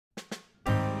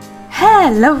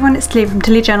Hello everyone, it's Tilly from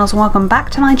Tilly Journals and welcome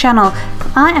back to my channel.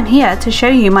 I am here to show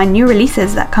you my new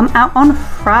releases that come out on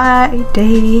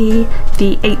Friday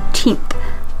the 18th.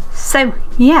 So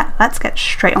yeah, let's get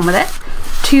straight on with it.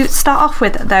 To start off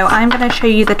with though, I'm going to show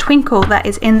you the Twinkle that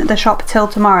is in the shop till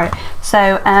tomorrow.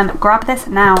 So grab this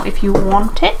now if you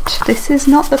want it. This is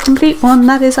not the complete one,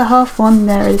 that is a half one,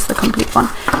 there is the complete one.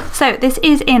 So this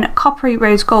is in Coppery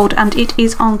Rose Gold and it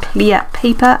is on clear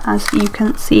paper, as you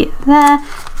can see there.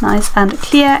 Nice and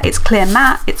clear, it's clear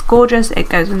matte, it's gorgeous, it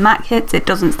goes with matte kits, it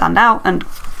doesn't stand out and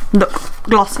look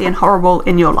glossy and horrible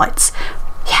in your lights.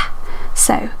 Yeah,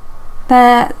 so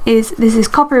this is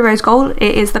Coppery Rose Gold.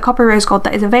 It is the Coppery Rose Gold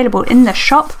that is available in the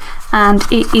shop, and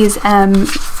it is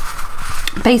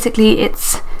basically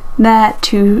it's there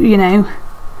to, you know,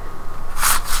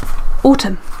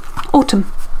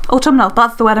 autumnal,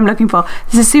 that's the word I'm looking for.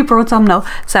 This is super autumnal,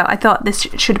 so I thought this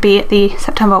should be the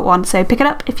September one, so pick it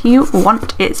up if you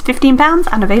want. It's £15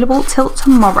 and available till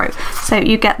tomorrow. So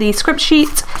you get the script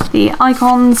sheet, the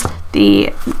icons,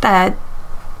 the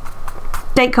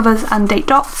date covers and date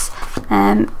dots,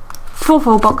 4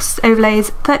 full box overlays,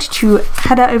 32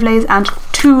 header overlays and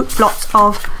 2 lots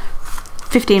of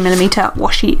 15mm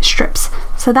washi strips.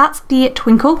 So that's the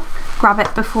Twinkle. Grab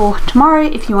it before tomorrow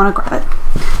if you want to grab it.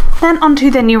 Then onto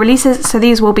the new releases, so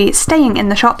these will be staying in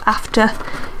the shop after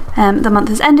the month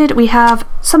has ended. We have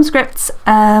some scripts,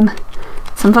 some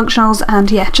functionals, and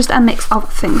yeah, just a mix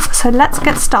of things. So let's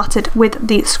get started with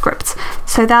the scripts.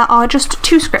 So there are just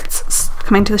 2 scripts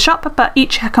coming to the shop, but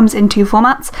each comes in 2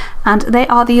 formats, and they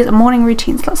are these morning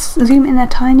routines. Let's zoom in a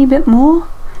tiny bit more.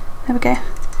 There we go.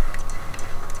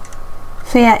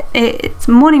 So yeah, it's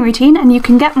morning routine, and you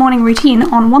can get morning routine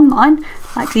on one line,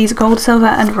 like these gold, silver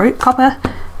and copper,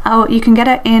 or you can get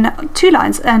it in 2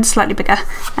 lines and slightly bigger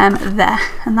there,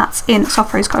 and that's in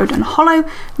soft rose gold and hollow,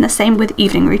 and the same with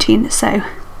evening routine. So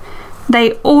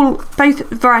they both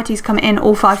varieties come in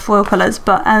all 5 foil colours,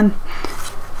 but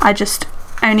I just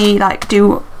only like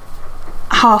do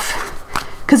half,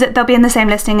 because they'll be in the same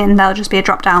listing and there'll just be a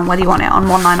drop down whether you want it on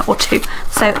 1 line or 2.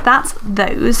 So that's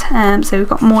those. So we've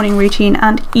got morning routine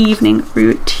and evening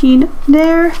routine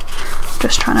there.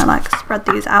 Just trying to like spread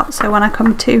these out so when I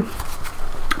come to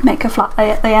make a flat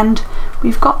lay at the end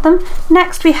we've got them.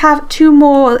 Next we have 2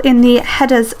 more in the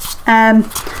headers,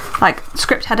 like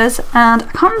script headers, and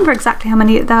I can't remember exactly how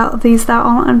many of these there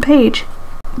are on page.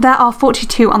 There are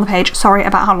 42 on the page. Sorry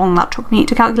about how long that took me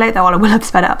to calculate, though I will have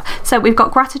sped up. So we've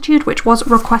got Gratitude, which was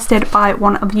requested by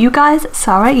one of you guys.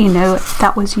 Sarah, you know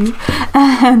that was you.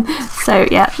 So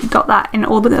yeah, we've got that in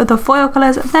all the other foil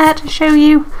colours there to show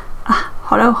you.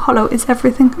 Hollow is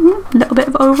everything. A little bit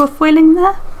of overfoiling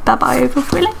there. Bye-bye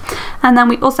overfoiling. And then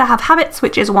we also have Habits,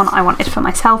 which is one I wanted for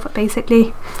myself,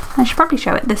 basically. I should probably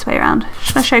show it this way around.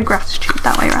 Should I show Gratitude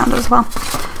that way around as well?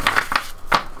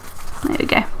 There we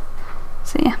go.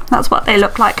 So yeah, that's what they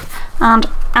look like, and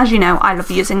as you know, I love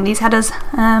using these headers.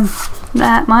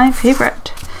 They're my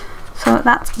favourite. So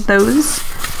that's those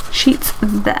sheets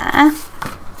there.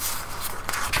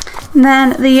 And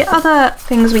then the other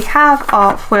things we have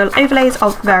are foil overlays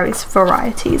of various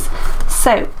varieties.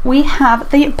 So we have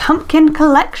the pumpkin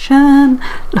collection.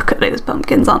 Look at those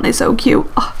pumpkins, aren't they so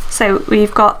cute? Oh, so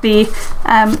we've got the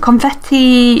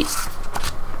confetti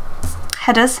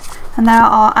headers, and there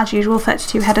are, as usual,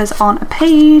 32 headers on a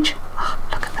page. Oh,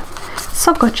 look at them,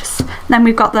 so gorgeous. And then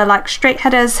we've got the like straight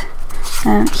headers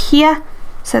here.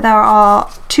 So there are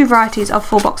 2 varieties of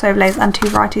full box overlays and 2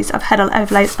 varieties of header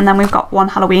overlays, and then we've got 1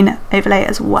 Halloween overlay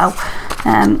as well.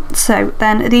 So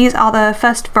then these are the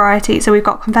first variety. So we've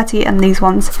got confetti and these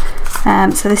ones.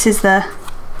 So this is the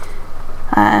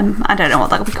I don't know what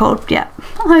that will be called yet.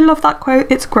 I love that quote,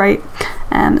 it's great.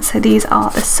 So these are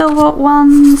the silver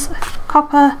ones,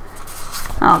 copper.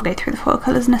 I'll go through the foil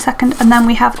colours in a second, and then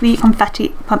we have the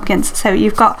confetti pumpkins. So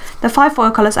you've got the 5 foil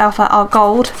colours alpha are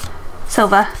gold,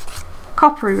 silver,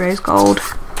 coppery rose gold,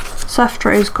 soft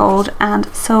rose gold and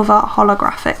silver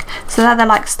holographic. So they're the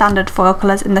like standard foil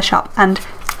colours in the shop, and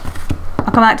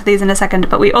I'll come back to these in a second,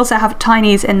 but we also have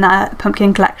tinies in the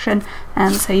pumpkin collection,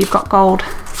 and so you've got gold,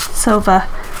 silver,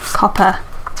 copper,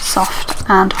 soft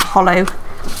and hollow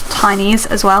tinies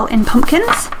as well in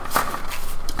pumpkins.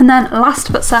 And then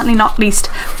last but certainly not least,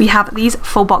 we have these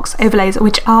full box overlays,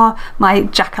 which are my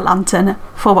jack-o'-lantern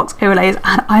full box overlays,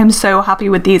 and I am so happy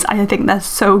with these. I think they're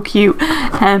so cute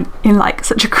in like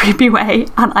such a creepy way,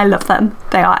 and I love them.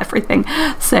 They are everything.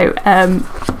 So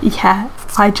yeah,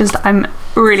 I'm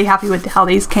really happy with how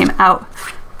these came out.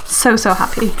 So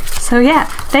happy. So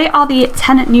yeah, they are the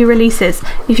 10 new releases.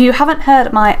 If you haven't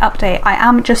heard my update, I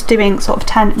am just doing sort of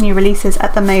 10 new releases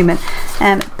at the moment,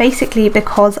 basically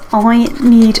because I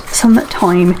need some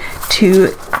time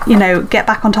to, you know, get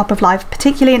back on top of life,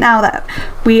 particularly now that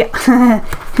we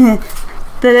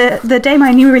the day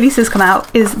my new releases come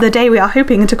out is the day we are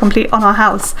hoping to complete on our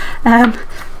house.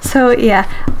 So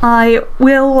yeah, I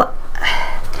will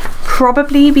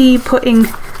probably be putting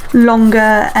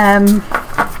longer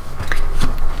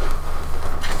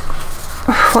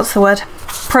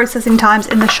processing times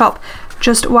in the shop,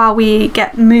 just while we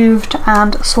get moved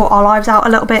and sort our lives out a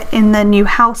little bit in the new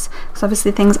house, because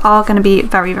obviously things are going to be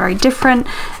very, very different,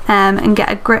 and get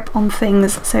a grip on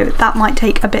things, so that might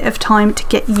take a bit of time to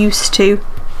get used to.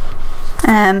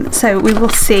 So we will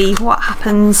see what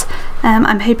happens.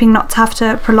 I'm hoping not to have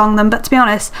to prolong them, but to be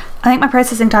honest, I think my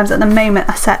processing times at the moment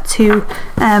are set to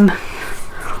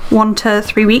 1 to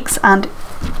 3 weeks, and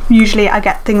usually I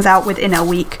get things out within a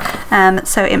week,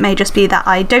 so it may just be that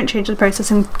I don't change the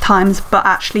processing times but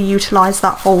actually utilise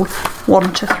that whole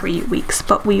 1 to 3 weeks,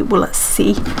 but we will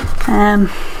see. But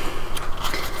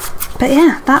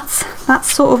yeah, that's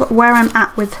sort of where I'm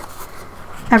at with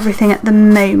everything at the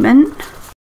moment.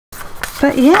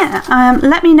 But yeah,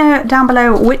 let me know down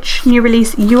below which new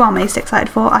release you are most excited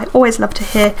for. I always love to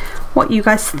hear what you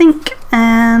guys think,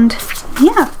 and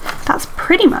yeah, that's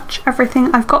pretty much everything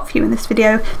I've got for you in this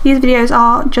video. These videos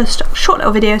are just short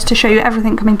little videos to show you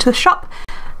everything coming to the shop,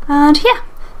 and yeah,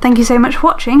 thank you so much for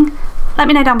watching. Let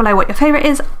me know down below what your favourite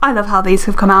is. I love how these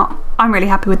have come out. I'm really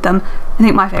happy with them. I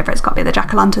think my favourite's got to be the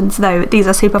jack-o'-lanterns, though these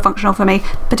are super functional for me,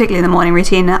 particularly in the morning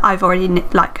routine. I've already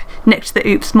nicked the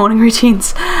oops morning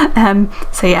routines.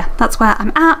 So yeah, that's where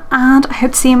I'm at, and I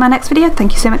hope to see you in my next video.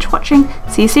 Thank you so much for watching.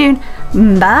 See you soon.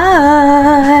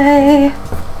 Bye!